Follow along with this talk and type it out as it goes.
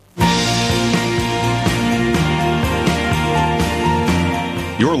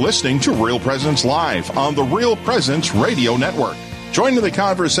You're listening to Real Presence Live on the Real Presence Radio Network. Join in the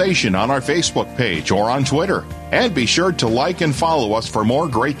conversation on our Facebook page or on Twitter. And be sure to like and follow us for more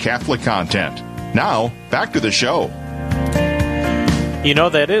great Catholic content. Now, back to the show. You know,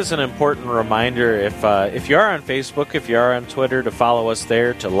 that is an important reminder. If you are on Facebook, if you are on Twitter, to follow us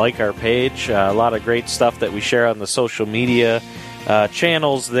there, to like our page. A lot of great stuff that we share on the social media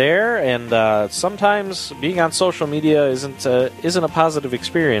channels there, and sometimes being on social media isn't a positive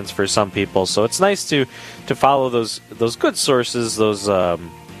experience for some people. So it's nice to follow those good sources, those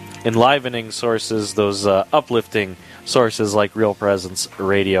enlivening sources, those uplifting sources like Real Presence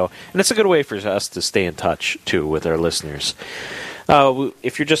Radio, and it's a good way for us to stay in touch too with our listeners.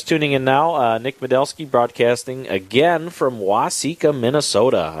 If you're just tuning in now, Nick Medelsky broadcasting again from Waseca,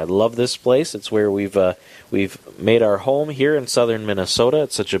 Minnesota. I love this place. It's where we've made our home here in southern Minnesota.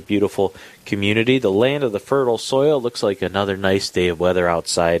 It's such a beautiful community. The land of the fertile soil. Looks like another nice day of weather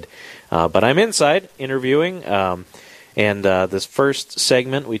outside. But I'm inside interviewing. And this first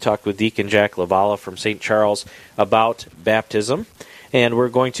segment, we talked with Deacon Jack Lavala from St. Charles about baptism. And we're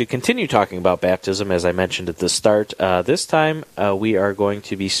going to continue talking about baptism, as I mentioned at the start. This time, we are going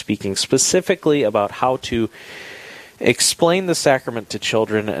to be speaking specifically about how to explain the sacrament to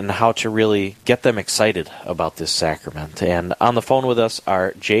children and how to really get them excited about this sacrament. And on the phone with us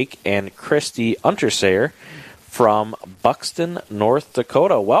are Jake and Christy Unterseyer from Buxton, North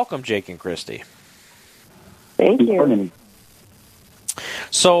Dakota. Welcome, Jake and Christy. Thank you.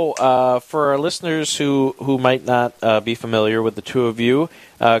 So, for our listeners who might not be familiar with the two of you,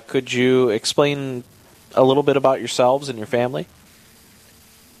 could you explain a little bit about yourselves and your family?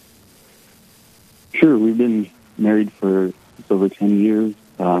 Sure. We've been married for over 10 years.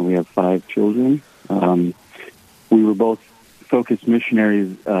 We have 5 children. We were both focused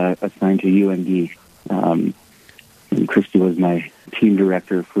missionaries assigned to UND. And Christy was my team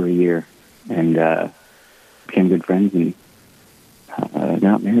director for a year, and became good friends and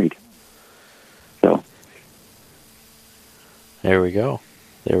got married. So there we go.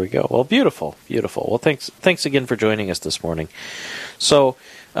 Well, beautiful. Well, thanks again for joining us this morning. So,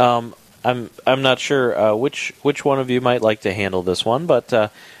 I'm not sure which one of you might like to handle this one,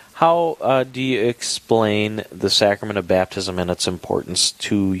 but how do you explain the sacrament of baptism and its importance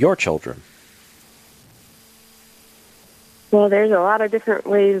to your children? Well, there's a lot of different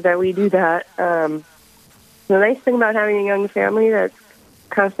ways that we do that. The nice thing about having a young family that's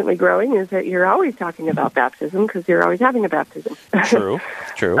constantly growing is that you're always talking about baptism because you're always having a baptism. True.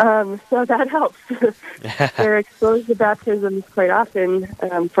 So that helps. They're exposed to baptisms quite often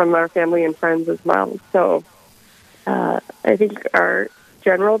from our family and friends as well. So I think our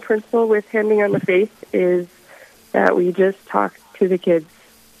general principle with handing on the faith is that we just talk to the kids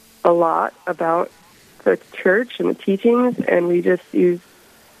a lot about the church and the teachings, and we just use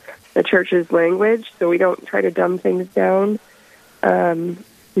the church's language, so we don't try to dumb things down.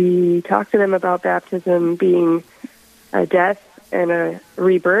 We talk to them about baptism being a death and a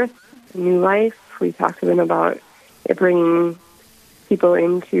rebirth, a new life. We talk to them about it bringing people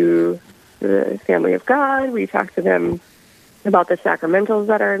into the family of God. We talk to them about the sacramentals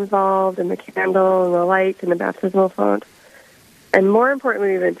that are involved, and the candle and the light and the baptismal font. And more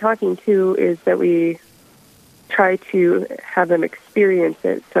importantly than talking to is that we try to have them experience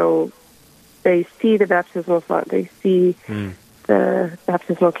it. So they see the baptismal font, they see the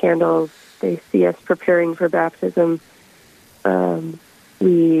baptismal candles, they see us preparing for baptism.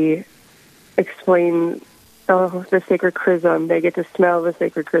 We explain the sacred chrism. They get to smell the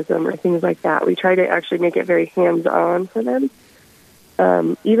sacred chrism or things like that. We try to actually make it very hands-on for them,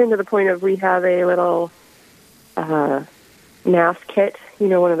 even to the point of we have a little mass kit,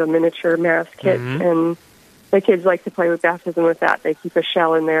 one of the miniature mass kits, and the kids like to play with baptism with that. They keep a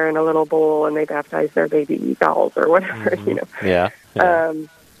shell in there in a little bowl, and they baptize their baby dolls or whatever, Yeah.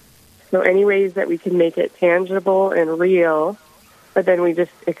 So any ways that we can make it tangible and real, but then we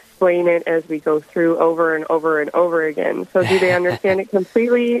just explain it as we go through over and over and over again. So do they understand it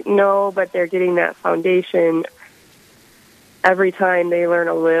completely? No, but they're getting that foundation every time they learn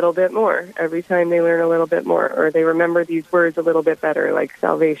a little bit more. Every time they learn a little bit more, or they remember these words a little bit better, like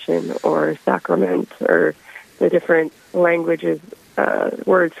salvation or sacrament or the different languages,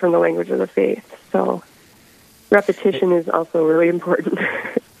 words from the language of the faith. So repetition is also really important.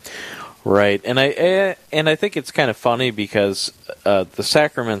 Right, and I think it's kind of funny because the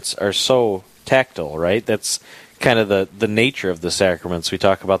sacraments are so tactile, right? That's kind of the nature of the sacraments. We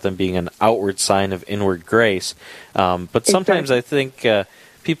talk about them being an outward sign of inward grace, but sometimes I think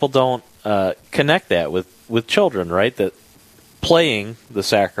people don't connect that with children, right? That playing the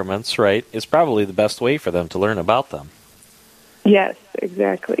sacraments, right, is probably the best way for them to learn about them. Yes,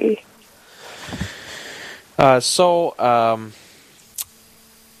 exactly.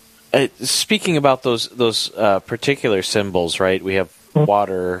 Speaking about those particular symbols, right? We have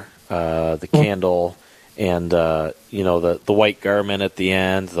water, the candle, and the white garment at the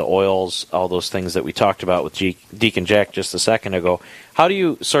end, the oils, all those things that we talked about with Deacon Jack just a second ago. How do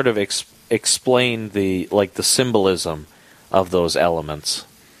you sort of explain the symbolism of those elements?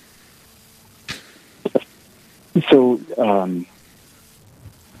 So, and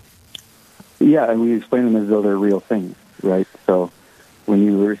we explain them as though they're real things, right? So, when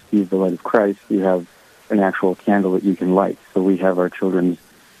you receive the light of Christ, you have an actual candle that you can light. So we have our children's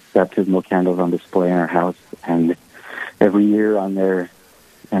baptismal candles on display in our house, and every year on their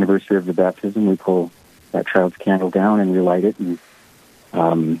anniversary of the baptism, we pull that child's candle down and relight it and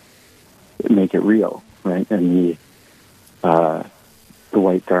make it real, right? And the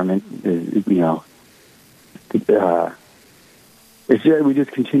white garment is, we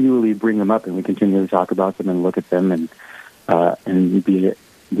just continually bring them up, and we continually talk about them and look at them and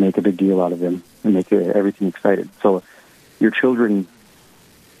make a big deal out of them and make everything excited. So your children,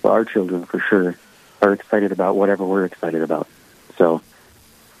 our children for sure, are excited about whatever we're excited about. So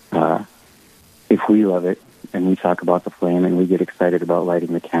if we love it and we talk about the flame and we get excited about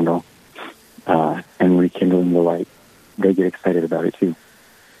lighting the candle and rekindling the light, they get excited about it too.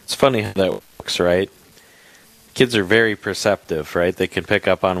 It's funny how that works, right? Kids are very perceptive, right? They can pick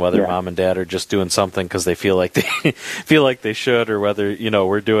up on whether mom and dad are just doing something because they feel like they should, or whether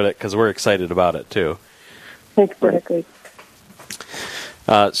we're doing it because we're excited about it too. Exactly.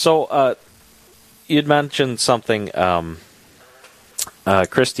 So you'd mentioned something,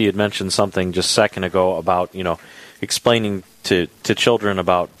 Christy had mentioned something just a second ago about explaining to children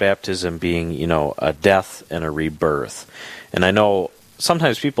about baptism being a death and a rebirth, and I know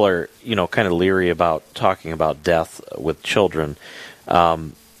sometimes people are, kind of leery about talking about death with children.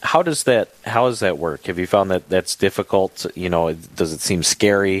 How does that work? Have you found that that's difficult? Does it seem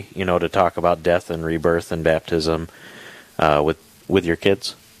scary, to talk about death and rebirth and baptism with your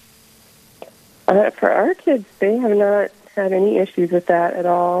kids? For our kids, they have not had any issues with that at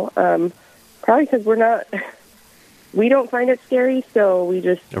all. Probably because we don't find it scary, so we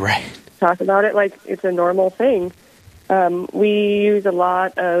just talk about it like it's a normal thing. We use a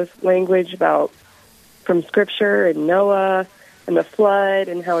lot of language from Scripture and Noah and the flood,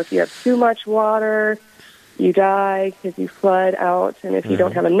 and how if you have too much water, you die because you flood out, and if you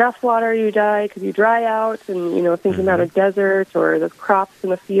don't have enough water, you die because you dry out. And thinking about a desert or the crops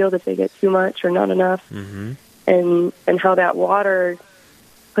in the field, if they get too much or not enough, and how that water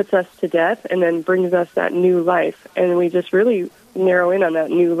puts us to death and then brings us that new life. And we just really narrow in on that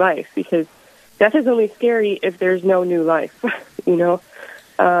new life, because death is only scary if there's no new life.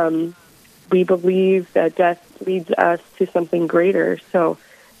 We believe that death leads us to something greater. So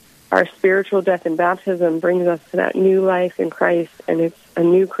our spiritual death in baptism brings us to that new life in Christ, and it's a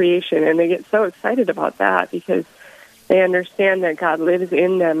new creation. And they get so excited about that because they understand that God lives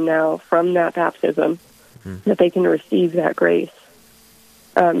in them now from that baptism, that they can receive that grace.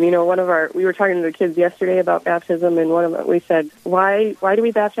 We were talking to the kids yesterday about baptism, and we said, why do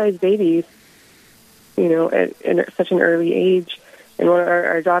we baptize babies, at such an early age? And one of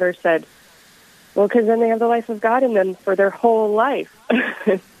our daughters said, well, because then they have the life of God in them for their whole life.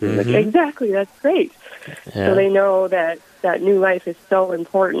 Like, exactly, that's great. Yeah. So they know that new life is so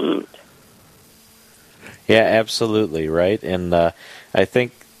important. Yeah, absolutely, right. And I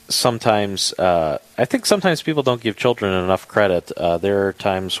think sometimes people don't give children enough credit. There are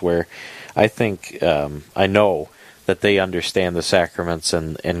times where I think I know that they understand the sacraments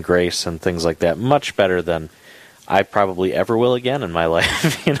and grace and things like that much better than I probably ever will again in my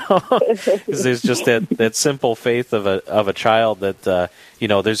life, because there's just that simple faith of a child that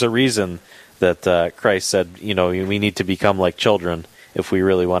there's a reason that Christ said we need to become like children if we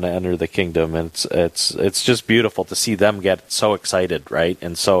really want to enter the kingdom. And it's just beautiful to see them get so excited, right?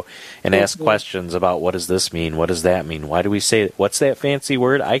 And ask questions about, what does this mean? What does that mean? Why do we say it? What's that fancy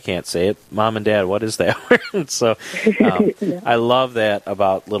word? I can't say it. Mom and Dad, what is that word? So I love that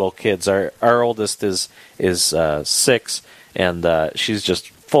about little kids. Our oldest is 6, and she's just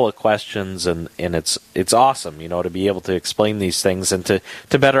full of questions, and it's awesome, to be able to explain these things and to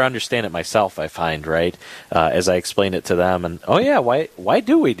better understand it myself, I find, right? As I explain it to them, and why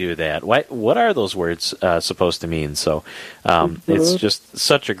do we do that? What are those words supposed to mean? So it's just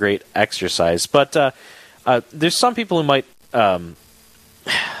such a great exercise. But there's some people who might,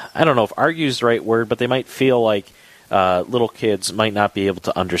 I don't know if argue is the right word, but they might feel like little kids might not be able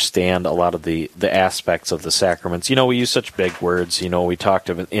to understand a lot of the aspects of the sacraments. We use such big words. We talked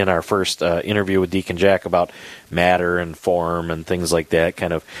in our first interview with Deacon Jack about matter and form and things like that,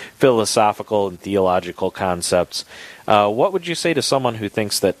 kind of philosophical and theological concepts. What would you say to someone who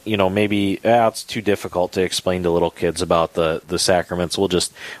thinks that, maybe it's too difficult to explain to little kids about the sacraments? We'll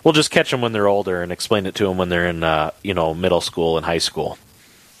just catch them when they're older and explain it to them when they're in, middle school and high school.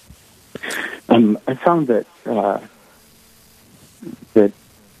 I found that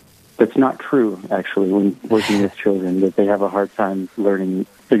that's not true, actually, when working with children, that they have a hard time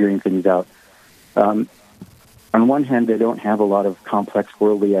figuring things out. On one hand, they don't have a lot of complex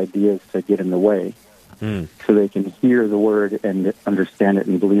worldly ideas to get in the way, so they can hear the word and understand it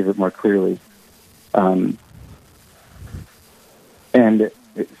and believe it more clearly. And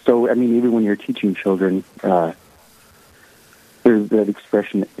so, even when you're teaching children, there's that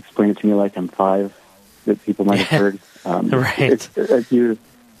expression, explain it to me like I'm 5, that people might have heard. Right.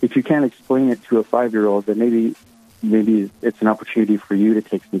 If you can't explain it to a 5-year-old, then maybe it's an opportunity for you to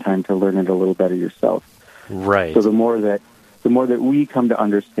take some time to learn it a little better yourself. Right. So the more that we come to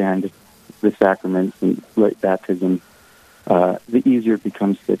understand the sacraments and baptism, the easier it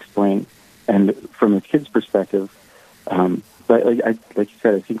becomes to explain. And from a kid's perspective, but like you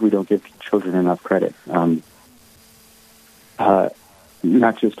said, I think we don't give children enough credit.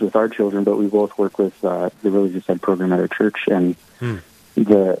 Not just with our children, but we both work with the Religious Ed program at our church, and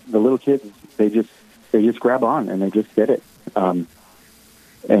the little kids, they just grab on and they just get it. And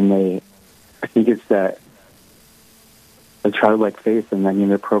I think it's that a childlike faith, and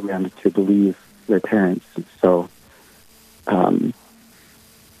they're programmed to believe their parents. So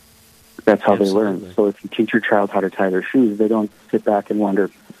that's how they learn. So if you teach your child how to tie their shoes, they don't sit back and wonder,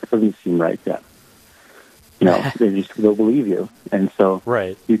 it doesn't seem right yet. They'll believe you. And so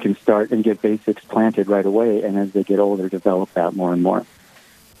you can start and get basics planted right away, and as they get older, develop that more and more.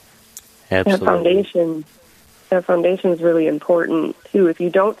 Absolutely. That foundation is really important, too. If you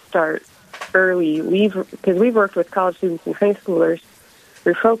don't start early, because we've worked with college students and high schoolers,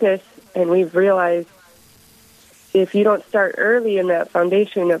 we're focused, and we've realized if you don't start early in that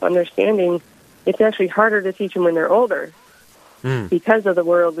foundation of understanding, it's actually harder to teach them when they're older. Because of the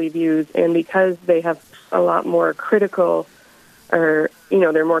worldly views, and because they have a lot more critical, or,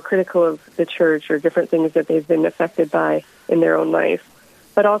 they're more critical of the church or different things that they've been affected by in their own life.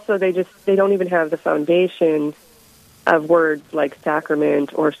 But also they don't even have the foundation of words like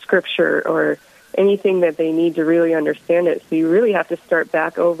sacrament or scripture or anything that they need to really understand it. So you really have to start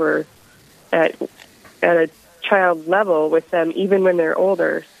back over at a child level with them, even when they're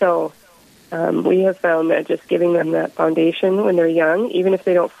older. So we have found that just giving them that foundation when they're young, even if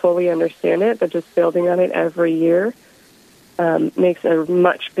they don't fully understand it, but just building on it every year, makes a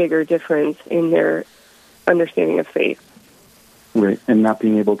much bigger difference in their understanding of faith. Right, and not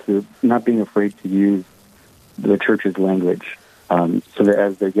being afraid to use the church's language, so that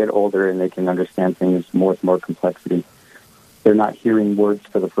as they get older and they can understand things with more complexity, they're not hearing words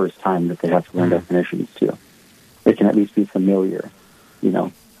for the first time that they have to learn definitions to. They can at least be familiar,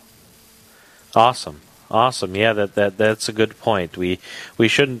 Awesome. Yeah, that's a good point. We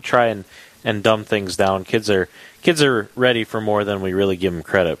shouldn't try and dumb things down. Kids are ready for more than we really give them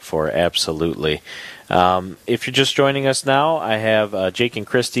credit for. Absolutely. If you're just joining us now, I have Jake and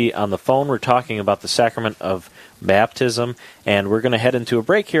Christy on the phone. We're talking about the sacrament of baptism, and we're going to head into a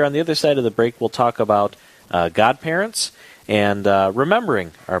break here. On the other side of the break, we'll talk about godparents and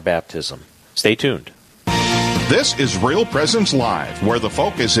remembering our baptism. Stay tuned. This is Real Presence Live, where the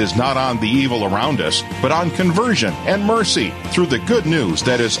focus is not on the evil around us, but on conversion and mercy through the good news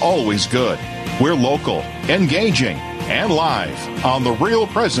that is always good. We're local, engaging, and live on the Real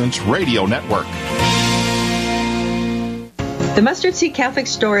Presence Radio Network. The Mustard Seed Catholic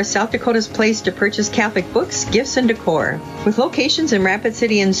Store is South Dakota's place to purchase Catholic books, gifts, and decor. With locations in Rapid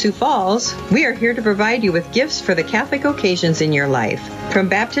City and Sioux Falls, we are here to provide you with gifts for the Catholic occasions in your life. From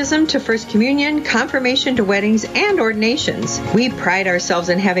baptism to First Communion, confirmation to weddings, and ordinations, we pride ourselves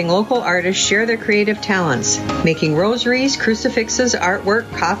in having local artists share their creative talents, making rosaries, crucifixes, artwork,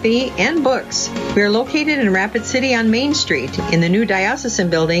 coffee, and books. We are located in Rapid City on Main Street, in the new Diocesan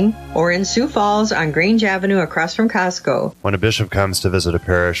Building, or in Sioux Falls on Grange Avenue across from Costco. When a bishop comes to visit a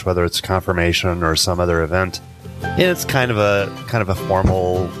parish, whether it's confirmation or some other event, it's kind of a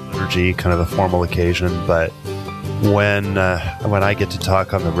formal liturgy, kind of a formal occasion. But when I get to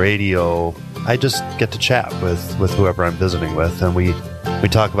talk on the radio, I just get to chat with whoever I'm visiting with, and we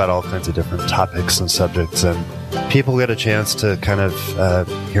talk about all kinds of different topics and subjects, and people get a chance to kind of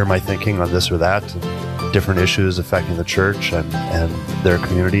hear my thinking on this or that, and different issues affecting the church and their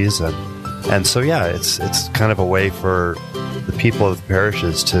communities, and And so, yeah, it's kind of a way for the people of the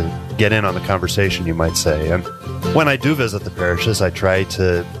parishes to get in on the conversation, you might say. And when I do visit the parishes, I try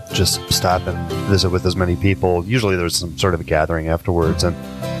to just stop and visit with as many people. Usually there's some sort of a gathering afterwards, and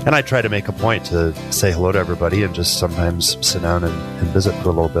I try to make a point to say hello to everybody and just sometimes sit down and visit for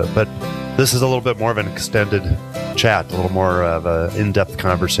a little bit. But this is a little bit more of an extended chat, a little more of an in-depth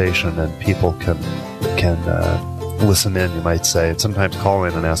conversation, and people can listen in, you might say, and sometimes call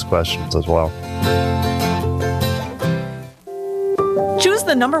in and ask questions as well. Choose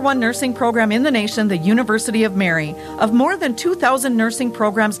the #1 nursing program in the nation, the University of Mary. Of more than 2,000 nursing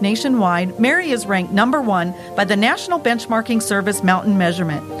programs nationwide, Mary is ranked #1 by the National Benchmarking Service Mountain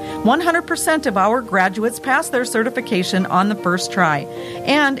Measurement. 100% of our graduates pass their certification on the first try,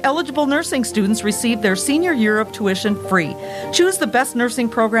 and eligible nursing students receive their senior year of tuition free. Choose the best nursing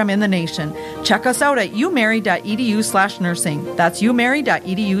program in the nation. Check us out at umary.edu/nursing. That's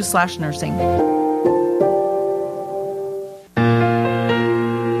umary.edu/nursing.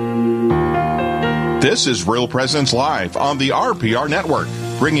 This is Real Presence Live on the RPR Network,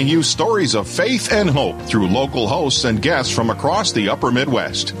 bringing you stories of faith and hope through local hosts and guests from across the upper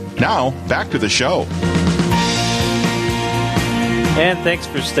Midwest. Now, back to the show. And thanks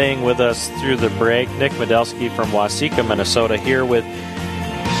for staying with us through the break. Nick Medelsky from Waseca, Minnesota, here with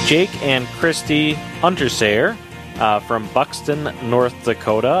Jake and Christy Unterseyer from Buxton, North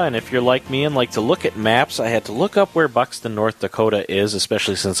Dakota. And if you're like me and like to look at maps, I had to look up where Buxton, North Dakota is,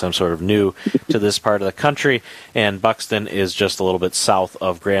 especially since I'm sort of new to this part of the country. And Buxton is just a little bit south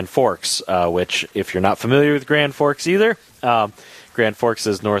of Grand Forks, which, if you're not familiar with Grand Forks either, Grand Forks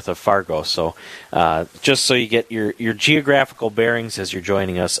is north of Fargo. So just so you get your geographical bearings as you're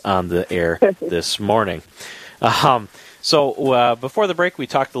joining us on the air this morning. So before the break, we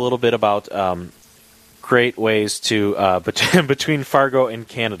talked a little bit about great ways to between Fargo and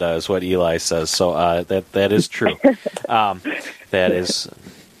Canada is what Eli says. So that is true. That is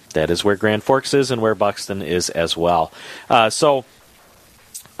where Grand Forks is and where Buxton is as well. So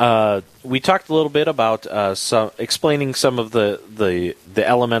we talked a little bit about explaining some of the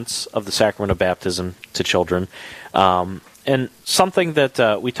elements of the sacrament of baptism to children, and something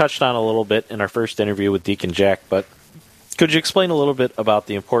that we touched on a little bit in our first interview with Deacon Jack, but could you explain a little bit about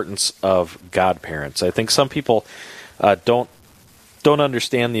the importance of godparents? I think some people don't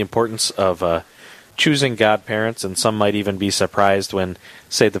understand the importance of choosing godparents, and some might even be surprised when,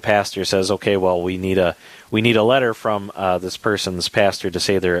 say, the pastor says, "Okay, well, we need a letter from this person's pastor to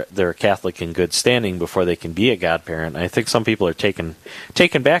say they're a Catholic in good standing before they can be a godparent." I think some people are taken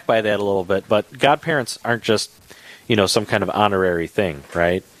back by that a little bit, but godparents aren't just some kind of honorary thing,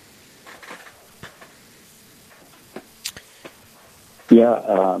 right?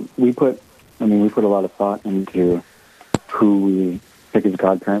 Yeah, we put a lot of thought into who we pick as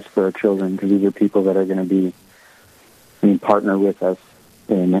godparents for our children, because these are people that are going to partner with us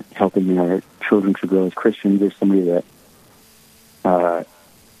in helping our children to grow as Christians. There's somebody that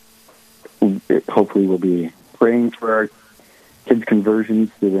hopefully will be praying for our kids'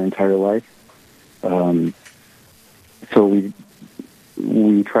 conversions through their entire life. So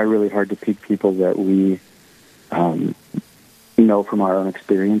we try really hard to pick people that we know from our own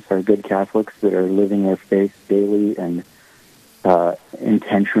experience are good Catholics that are living their faith daily and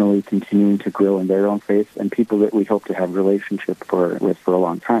intentionally continuing to grow in their own faith, and people that we hope to have relationship with for a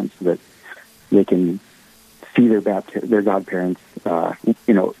long time, so that they can see their godparents, at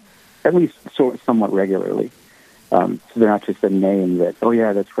least somewhat regularly. So they're not just a name that, oh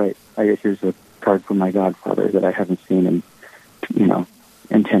yeah, that's right, here's a card from my godfather that I haven't seen in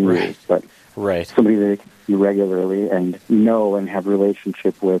 10 years, but right. Somebody that they can see regularly and know and have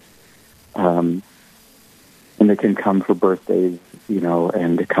relationship with, and they can come for birthdays,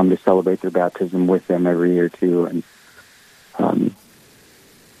 and come to celebrate their baptism with them every year too, and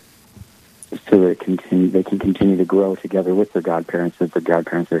so they can continue to grow together with their godparents, as their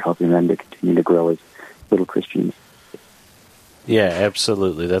godparents are helping them to continue to grow as little Christians. Yeah,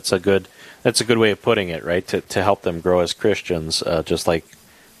 absolutely. That's a good way of putting it, right? To help them grow as Christians, just like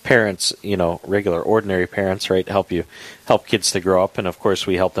parents, regular ordinary parents, right? Help kids to grow up, and of course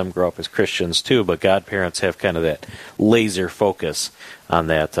we help them grow up as Christians too. But godparents have kind of that laser focus on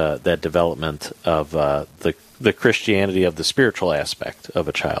that development of the Christianity of the spiritual aspect of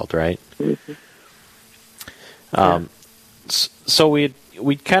a child, right? Mm-hmm. So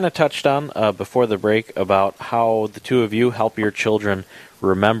we kind of touched on before the break about how the two of you help your children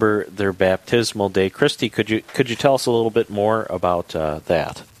remember their baptismal day. Christy, could you tell us a little bit more about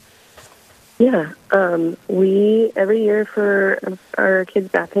that? Yeah, we every year for our kids'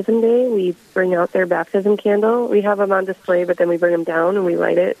 baptism day, we bring out their baptism candle. We have them on display, but then we bring them down and we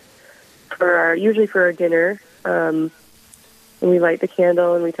light it usually for our dinner. And we light the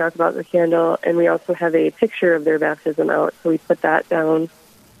candle and we talk about the candle, and we also have a picture of their baptism out, so we put that down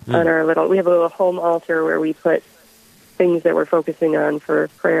on our we have a little home altar where we put things that we're focusing on for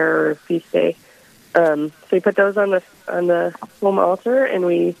prayer or feast day. So we put those on the home altar, and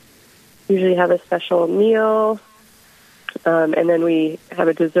we usually have a special meal, and then we have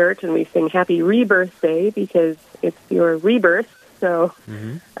a dessert, and we sing Happy Rebirth Day because it's your rebirth. So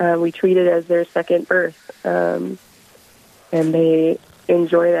we treat it as their second birth, and they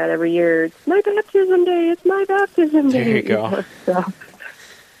enjoy that every year. It's my baptism day. It's my baptism day. There you go. So.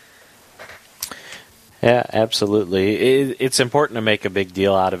 Yeah, absolutely. It's important to make a big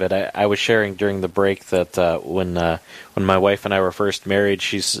deal out of it. I was sharing during the break that when my wife and I were first married,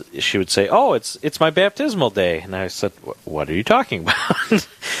 she would say, "Oh, it's my baptismal day," and I said, "What are you talking about?"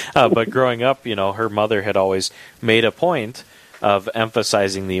 But growing up, her mother had always made a point of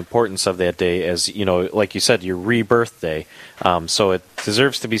emphasizing the importance of that day as, like you said, your rebirth day. So it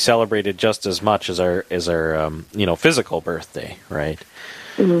deserves to be celebrated just as much as our physical birthday, right?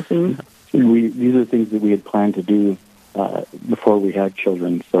 Mm-hmm. These are things that we had planned to do before we had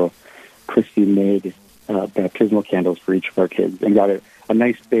children. So Christy made baptismal candles for each of our kids and got a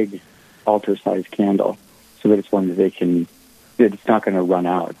nice big altar-sized candle so that it's one that it's not going to run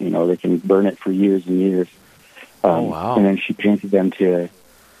out. They can burn it for years and years. Wow. And then she painted them to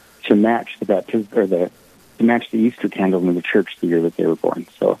match the baptism to match the Easter candle in the church the year that they were born.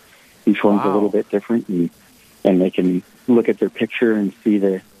 So each one's a little bit different, and they can look at their picture and see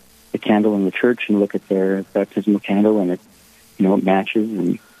the candle in the church and look at their baptismal candle, and it matches,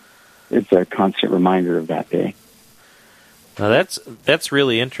 and it's a constant reminder of that day. Now that's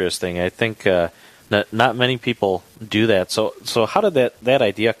really interesting. I think not many people do that. So how did that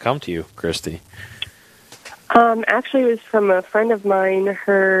idea come to you, Christy? Actually, it was from a friend of mine.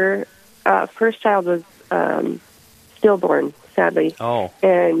 Her first child was stillborn, sadly. Oh.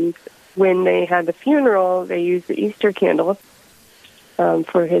 And when they had the funeral, they used the Easter candle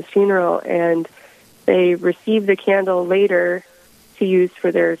for his funeral, and they received the candle later to use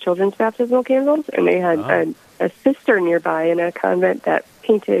for their children's baptismal candles. And they had a sister nearby in a convent that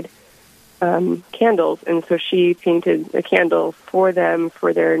painted candles, and so she painted a candle for them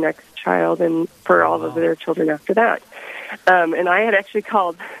for their next child and for all of their children after that. And I had actually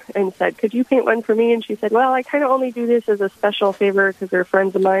called and said, "Could you paint one for me?" And she said, "Well, I kind of only do this as a special favor because they're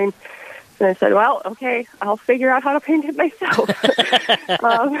friends of mine." And I said, "Well, okay, I'll figure out how to paint it myself."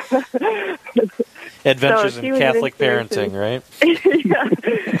 Adventures in Catholic parenting, right?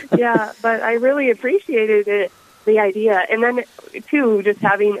 yeah, but I really appreciated the idea. And then, too, just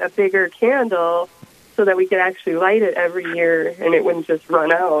having a bigger candle so that we could actually light it every year and it wouldn't just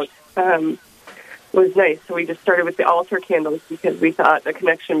run out was nice. So we just started with the altar candles because we thought the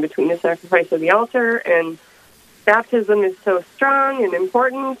connection between the sacrifice of the altar and baptism is so strong and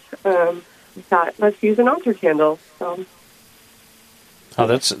important. We thought, let's use an altar candle. So. Oh,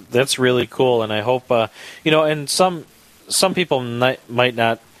 that's really cool, and I hope and some people might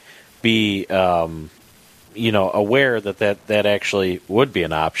not be aware that actually would be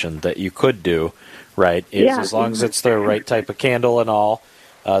an option that you could do, right? As long as it's the right type of candle and all,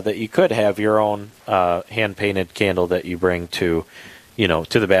 that you could have your own hand painted candle that you bring to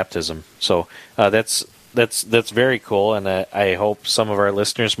the baptism. So that's very cool, and I hope some of our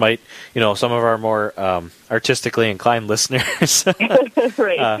listeners might, some of our more artistically inclined listeners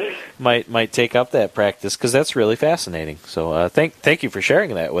might take up that practice, because that's really fascinating. So thank you for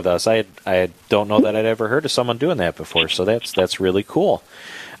sharing that with us. I don't know that I'd ever heard of someone doing that before, so that's really cool.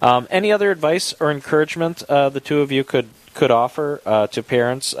 Any other advice or encouragement the two of you could offer to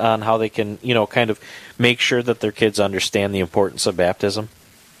parents on how they can kind of make sure that their kids understand the importance of baptism?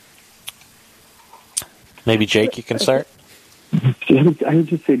 Maybe Jake, you can start. I would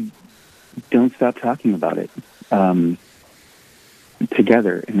just say, don't stop talking about it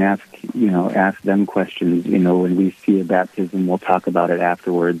together, and ask them questions. When we see a baptism, we'll talk about it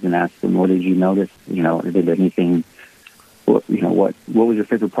afterwards and ask them, "What did you notice? Did anything? What was your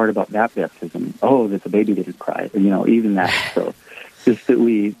favorite part about that baptism? Oh, that the baby didn't cry. Even that." So, just that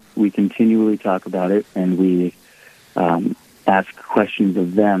we continually talk about it, and we ask questions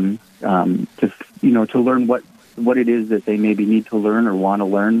of them. To learn what it is that they maybe need to learn or want to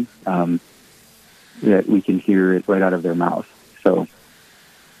learn, that we can hear it right out of their mouth. So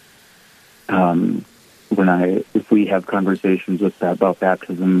if we have conversations about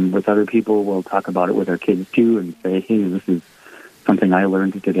baptism with other people, we'll talk about it with our kids too and say, "Hey, this is something I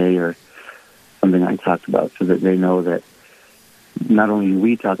learned today," or something I talked about, so that they know that not only do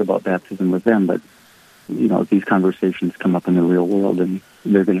we talk about baptism with them, but these conversations come up in the real world, and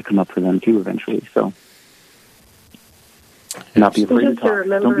they're going to come up for them too eventually. So not be afraid to talk.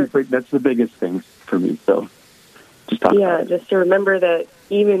 Don't be afraid. That's the biggest thing for me. So just talk about it. Just to remember that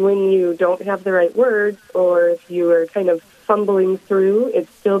even when you don't have the right words or if you are kind of fumbling through,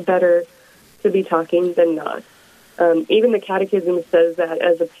 it's still better to be talking than not. Even the Catechism says that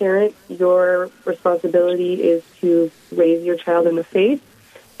as a parent, your responsibility is to raise your child in the faith,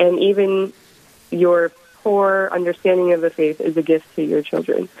 and even your poor understanding of the faith is a gift to your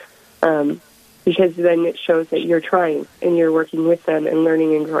children, because then it shows that you're trying and you're working with them and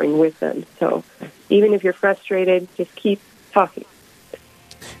learning and growing with them. So even if you're frustrated, just keep talking.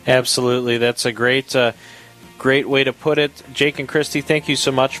 Absolutely. That's a great way to put it. Jake and Christy, thank you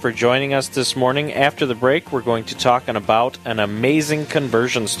so much for joining us this morning. After the break, we're going to talk about an amazing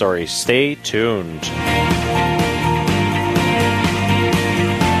conversion story. Stay tuned.